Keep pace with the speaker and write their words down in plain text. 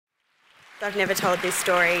I've never told this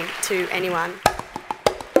story to anyone.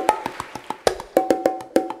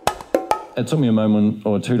 It took me a moment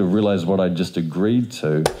or two to realise what I'd just agreed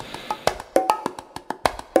to.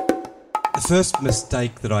 The first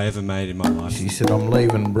mistake that I ever made in my life. She said, I'm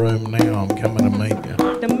leaving Broome now, I'm coming to meet you.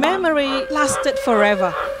 The memory lasted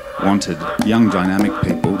forever. Wanted young dynamic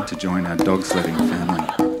people to join our dog sledding family.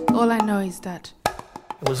 All I know is that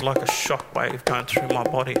it was like a shock wave going through my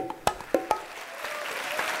body.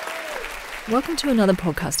 Welcome to another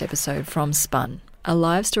podcast episode from Spun, a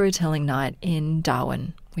live storytelling night in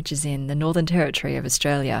Darwin, which is in the Northern Territory of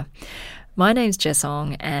Australia. My name's Jess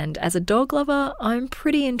Ong, and as a dog lover, I'm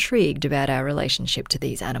pretty intrigued about our relationship to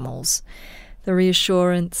these animals. The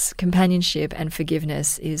reassurance, companionship and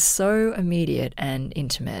forgiveness is so immediate and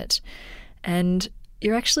intimate. And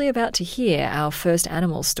you're actually about to hear our first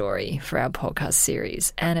animal story for our podcast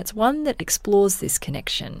series, and it's one that explores this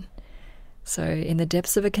connection. So in the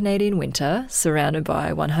depths of a Canadian winter, surrounded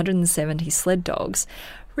by 170 sled dogs,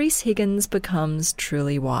 Rhys Higgins becomes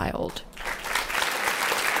truly wild.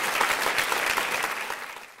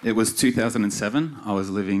 It was 2007. I was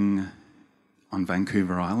living on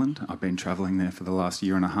Vancouver Island. I've been travelling there for the last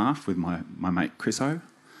year and a half with my mate Chris O.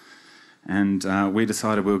 And we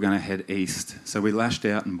decided we were going to head east. So we lashed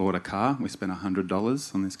out and bought a car. We spent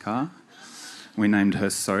 $100 on this car. We named her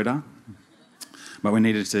Soda. But we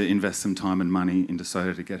needed to invest some time and money into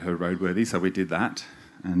Soda to get her roadworthy, so we did that.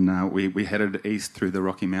 And we headed east through the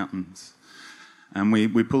Rocky Mountains. And we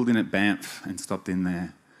pulled in at Banff and stopped in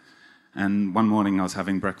there. And one morning I was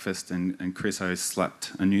having breakfast and Chris O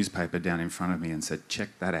slapped a newspaper down in front of me and said, "Check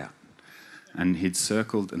that out." And he'd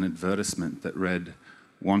circled an advertisement that read,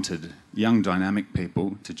 "Wanted young dynamic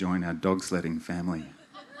people to join our dog sledding family."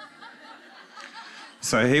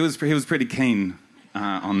 So he was pretty keen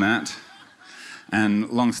on that. And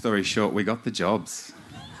long story short, we got the jobs.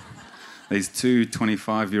 These two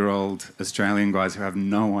 25-year-old Australian guys who have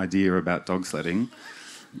no idea about dog sledding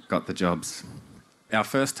got the jobs. Our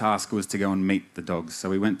first task was to go and meet the dogs. So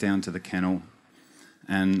we went down to the kennel,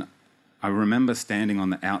 and I remember standing on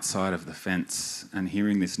the outside of the fence and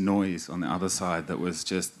hearing this noise on the other side that was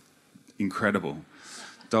just incredible.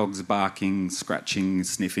 Dogs barking, scratching,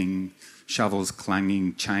 sniffing, shovels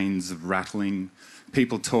clanging, chains rattling,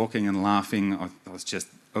 people talking and laughing. I was just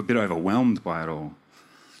a bit overwhelmed by it all.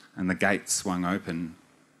 And the gate swung open,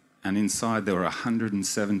 and inside there were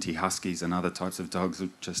 170 huskies and other types of dogs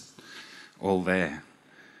just all there.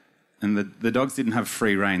 And the dogs didn't have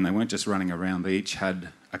free rein. They weren't just running around. They each had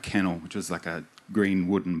a kennel, which was like a green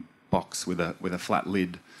wooden box with a flat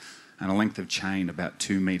lid and a length of chain about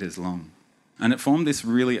 2 metres long. And it formed this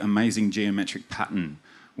really amazing geometric pattern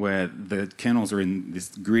where the kennels are in this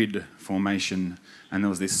grid formation, and there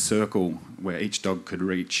was this circle where each dog could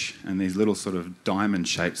reach, and these little sort of diamond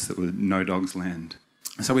shapes that were no dog's land.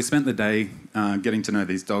 So we spent the day getting to know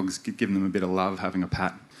these dogs, giving them a bit of love, having a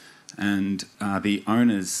pat. And the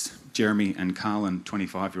owners, Jeremy and Carlin,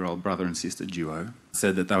 25-year-old brother and sister duo,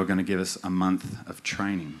 said that they were going to give us a month of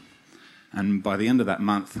training. And by the end of that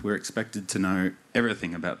month, we were expected to know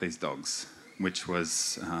everything about these dogs, which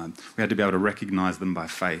was we had to be able to recognise them by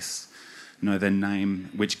face, know their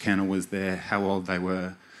name, which kennel was there, how old they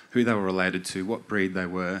were, who they were related to, what breed they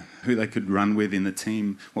were, who they could run with in the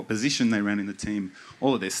team, what position they ran in the team,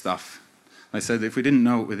 all of this stuff. They said that if we didn't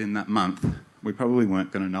know it within that month, we probably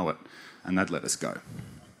weren't going to know it, and they'd let us go.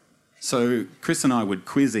 So Chris and I would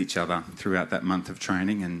quiz each other throughout that month of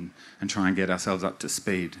training and try and get ourselves up to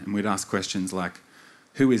speed. And we'd ask questions like,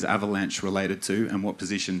 who is Avalanche related to and what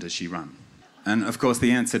position does she run? And of course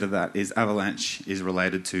the answer to that is Avalanche is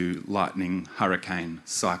related to lightning, hurricane,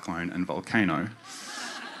 cyclone and volcano,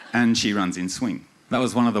 and she runs in swing. That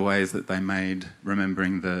was one of the ways that they made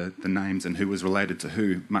remembering the names and who was related to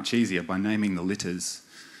who much easier by naming the litters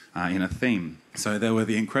in a theme. So there were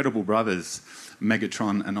the Incredible Brothers,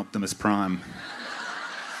 Megatron and Optimus Prime.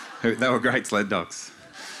 They were great sled dogs.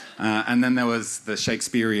 And then there was the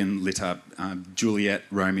Shakespearean litter, Juliet,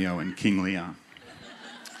 Romeo and King Lear.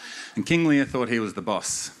 And King Lear thought he was the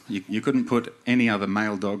boss. You couldn't put any other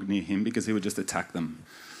male dog near him because he would just attack them.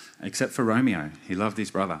 Except for Romeo. He loved his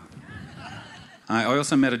brother. I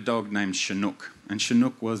also met a dog named Chinook, and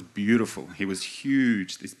Chinook was beautiful. He was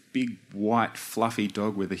huge, this big, white, fluffy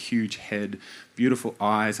dog with a huge head, beautiful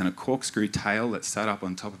eyes, and a corkscrew tail that sat up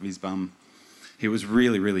on top of his bum. He was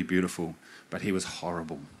really, really beautiful, but he was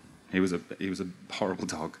horrible. He was a horrible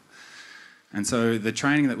dog. And so the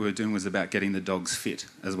training that we were doing was about getting the dogs fit,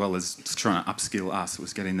 as well as trying to upskill us,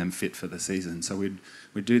 was getting them fit for the season. So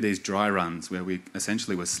we'd do these dry runs where we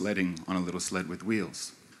essentially were sledding on a little sled with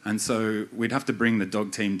wheels. And so we'd have to bring the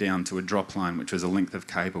dog team down to a drop line, which was a length of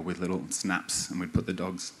cable with little snaps, and we'd put the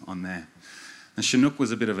dogs on there. And Chinook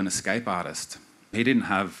was a bit of an escape artist. He didn't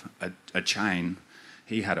have a chain.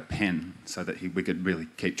 He had a pen so that we could really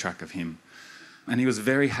keep track of him. And he was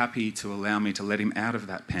very happy to allow me to let him out of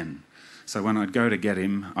that pen. So when I'd go to get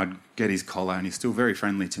him, I'd get his collar, and he's still very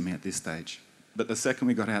friendly to me at this stage. But the second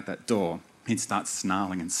we got out that door, he'd start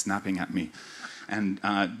snarling and snapping at me and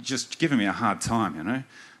just giving me a hard time, you know.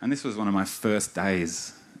 And this was one of my first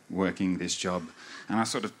days working this job. And I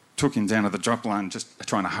sort of took him down to the drop line, just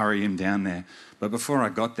trying to hurry him down there. But before I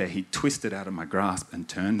got there, he twisted out of my grasp and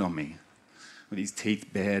turned on me. With his teeth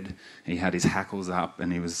bared, he had his hackles up,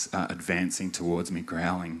 and he was advancing towards me,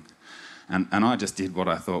 growling. And I just did what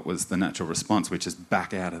I thought was the natural response, which is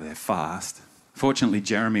back out of there fast. Fortunately,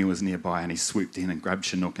 Jeremy was nearby, and he swooped in and grabbed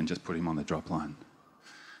Chinook and just put him on the drop line.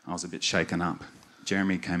 I was a bit shaken up.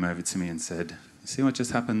 Jeremy came over to me and said, "You see what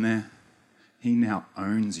just happened there? He now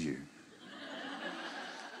owns you."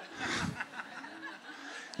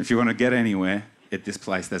 If you want to get anywhere at this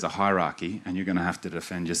place, there's a hierarchy, and you're going to have to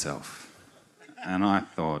defend yourself. And I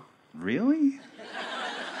thought, really?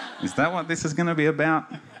 Is that what this is going to be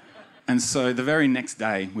about? And so the very next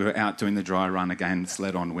day, we were out doing the dry run again,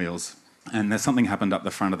 sled on wheels. And there's something happened up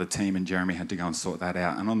the front of the team, and Jeremy had to go and sort that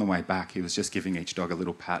out. And on the way back, he was just giving each dog a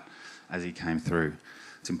little pat as he came through.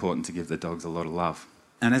 It's important to give the dogs a lot of love.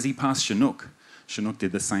 And as he passed Chinook, Chinook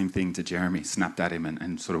did the same thing to Jeremy, snapped at him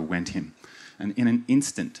and sort of went him. And in an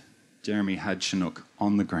instant, Jeremy had Chinook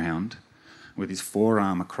on the ground with his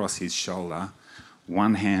forearm across his shoulder,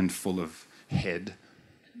 one hand full of head.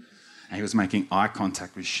 And he was making eye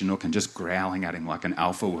contact with Chinook and just growling at him like an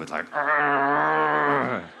alpha would, like,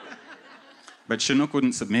 "Argh!" But Chinook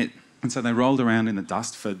wouldn't submit. And so they rolled around in the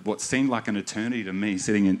dust for what seemed like an eternity to me,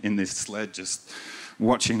 sitting in this sled just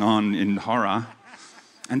watching on in horror,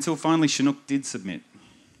 until finally Chinook did submit.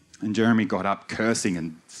 And Jeremy got up cursing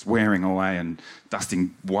and swearing away and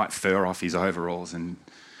dusting white fur off his overalls. And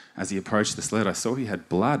as he approached the sled, I saw he had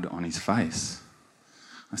blood on his face.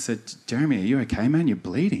 I said, "Jeremy, are you okay, man? You're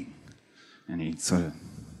bleeding." And he sort of,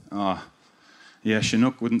 "Oh, yeah,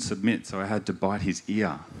 Chinook wouldn't submit, so I had to bite his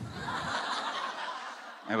ear."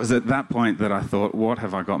 It was at that point that I thought, what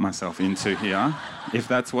have I got myself into here? If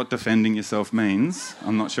that's what defending yourself means,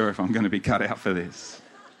 I'm not sure if I'm going to be cut out for this.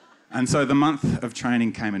 And so the month of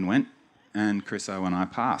training came and went, and Chriso and I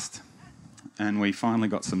passed. And we finally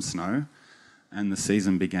got some snow, and the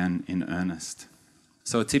season began in earnest.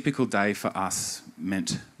 So a typical day for us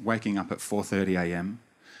meant waking up at 4:30 a.m,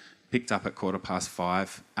 picked up at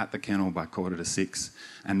 5:15, at the kennel by 5:45,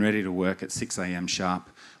 and ready to work at 6 a.m. sharp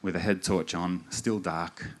with a head torch on, still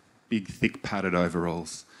dark, big, thick, padded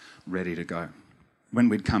overalls, ready to go. When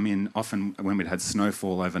we'd come in, often when we'd had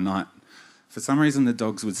snowfall overnight, for some reason the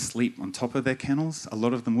dogs would sleep on top of their kennels. A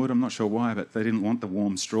lot of them would, I'm not sure why, but they didn't want the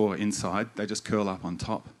warm straw inside. They just curl up on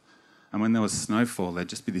top. And when there was snowfall, there'd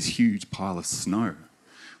just be this huge pile of snow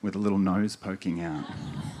with a little nose poking out.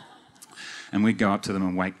 And we'd go up to them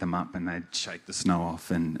and wake them up, and they'd shake the snow off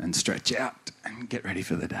and stretch out and get ready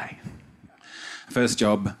for the day. First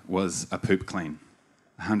job was a poop clean.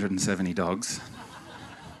 170 dogs.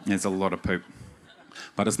 There's a lot of poop.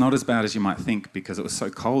 But it's not as bad as you might think, because it was so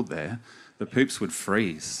cold there, the poops would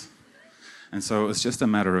freeze. And so it was just a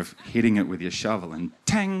matter of hitting it with your shovel, and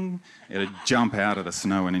tang, it'd jump out of the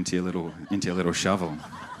snow and into your little shovel.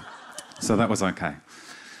 So that was okay.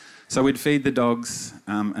 So we'd feed the dogs,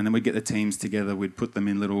 and then we'd get the teams together. We'd put them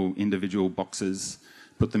in little individual boxes,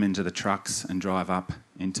 put them into the trucks, and drive up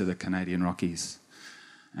into the Canadian Rockies.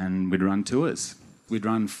 And we'd run tours. We'd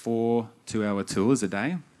run 4 two-hour tours a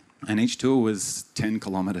day, and each tour was 10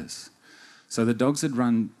 kilometres. So the dogs had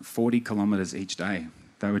run 40 kilometres each day.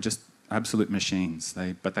 They were just absolute machines,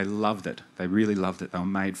 but they loved it. They really loved it. They were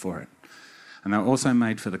made for it. And they were also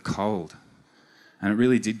made for the cold. And it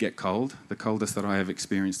really did get cold. The coldest that I have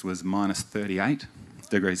experienced was minus 38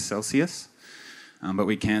 degrees Celsius. But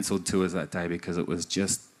we cancelled tours that day because it was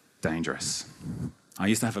just dangerous. I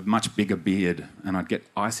used to have a much bigger beard, and I'd get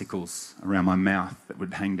icicles around my mouth that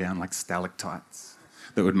would hang down like stalactites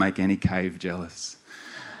that would make any cave jealous.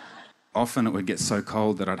 Often it would get so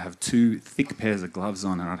cold that I'd have 2 thick pairs of gloves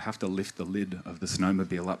on, and I'd have to lift the lid of the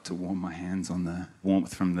snowmobile up to warm my hands on the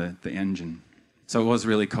warmth from the engine. So it was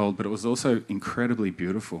really cold, but it was also incredibly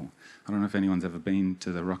beautiful. I don't know if anyone's ever been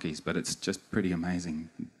to the Rockies, but it's just pretty amazing.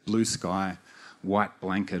 Blue sky, white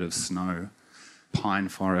blanket of snow, pine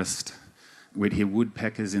forest. We'd hear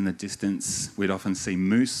woodpeckers in the distance. We'd often see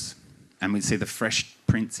moose, and we'd see the fresh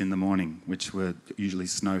prints in the morning, which were usually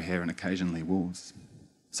snow hare and occasionally wolves.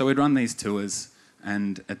 So we'd run these tours,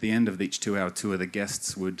 And at the end of each 2-hour tour, the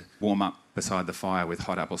guests would warm up beside the fire with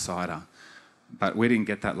hot apple cider. But we didn't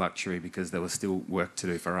get that luxury because there was still work to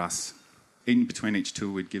do for us. In between each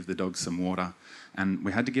tour, we'd give the dogs some water, and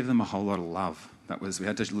we had to give them a whole lot of love. We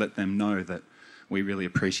had to let them know that we really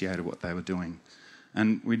appreciated what they were doing.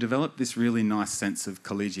 And we developed this really nice sense of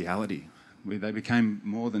collegiality. They became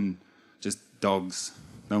more than just dogs.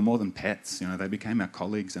 They were more than pets. They became our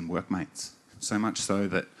colleagues and workmates. So much so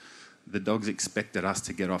that the dogs expected us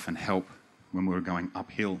to get off and help when we were going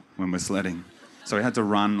uphill, when we're sledding. So we had to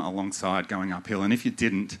run alongside going uphill. And if you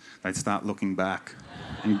didn't, they'd start looking back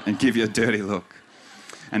and give you a dirty look.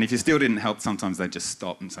 And if you still didn't help, sometimes they'd just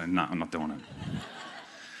stop and say, no, I'm not doing it.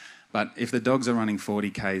 But if the dogs are running 40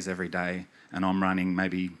 Ks every day and I'm running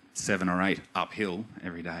maybe 7 or 8 uphill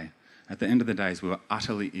every day, at the end of the days we were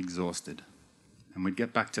utterly exhausted. And we'd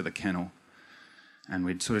get back to the kennel and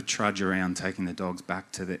we'd sort of trudge around taking the dogs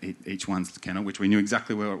back to each one's kennel, which we knew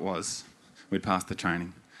exactly where it was. We'd passed the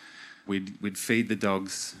training. We'd feed the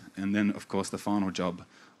dogs, and then, of course, the final job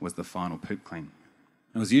was the final poop clean.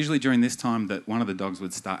 It was usually during this time that one of the dogs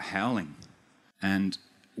would start howling. And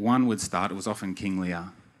one would start, it was often King Lear,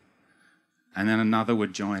 and then another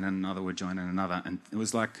would join, and another would join, and another. And it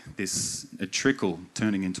was like a trickle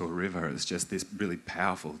turning into a river. It was just this really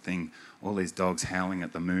powerful thing, all these dogs howling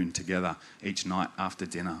at the moon together each night after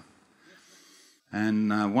dinner.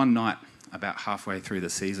 And one night, about halfway through the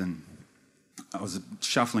season, I was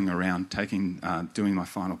shuffling around, doing my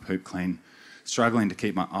final poop clean, struggling to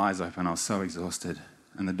keep my eyes open. I was so exhausted.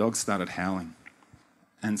 And the dogs started howling.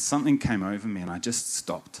 And something came over me and I just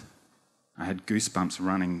stopped. I had goosebumps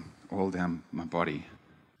running all down my body.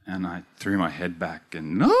 And I threw my head back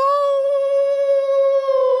and, no!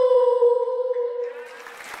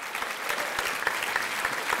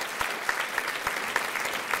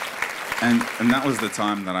 And that was the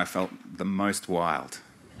time that I felt the most wild.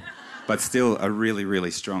 But still a really,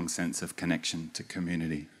 really strong sense of connection to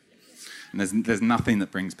community. And there's nothing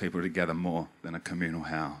that brings people together more than a communal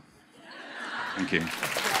howl. Thank you.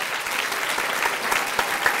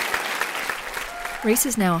 Reese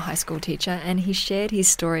is now a high school teacher, and he shared his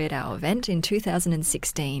story at our event in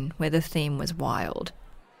 2016 where the theme was wild.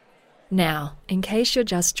 Now, in case you're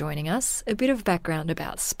just joining us, a bit of background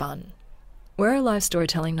about Spun. We're a live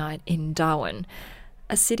storytelling night in Darwin,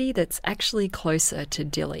 a city that's actually closer to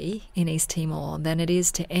Dili in East Timor than it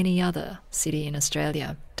is to any other city in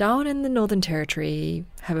Australia. Darwin and the Northern Territory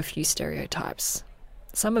have a few stereotypes.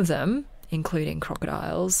 Some of them, including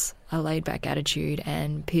crocodiles, a laid-back attitude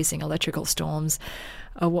and piercing electrical storms,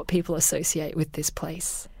 are what people associate with this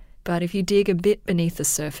place. But if you dig a bit beneath the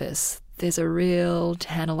surface, there's a real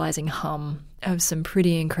tantalising hum of some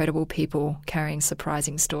pretty incredible people carrying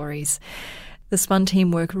surprising stories. The Spun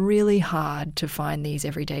team work really hard to find these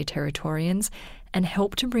everyday Territorians and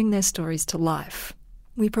help to bring their stories to life.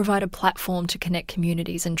 We provide a platform to connect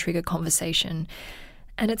communities and trigger conversation.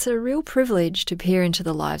 And it's a real privilege to peer into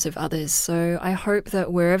the lives of others, so I hope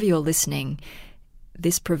that wherever you're listening,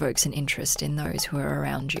 this provokes an interest in those who are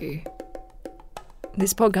around you.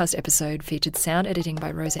 This podcast episode featured sound editing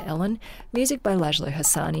by Rosa Ellen, music by Lajlo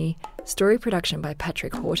Hassani, story production by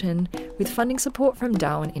Patrick Horton, with funding support from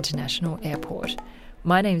Darwin International Airport.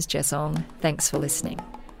 My name's Jess Ong. Thanks for listening.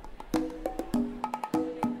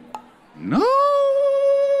 No!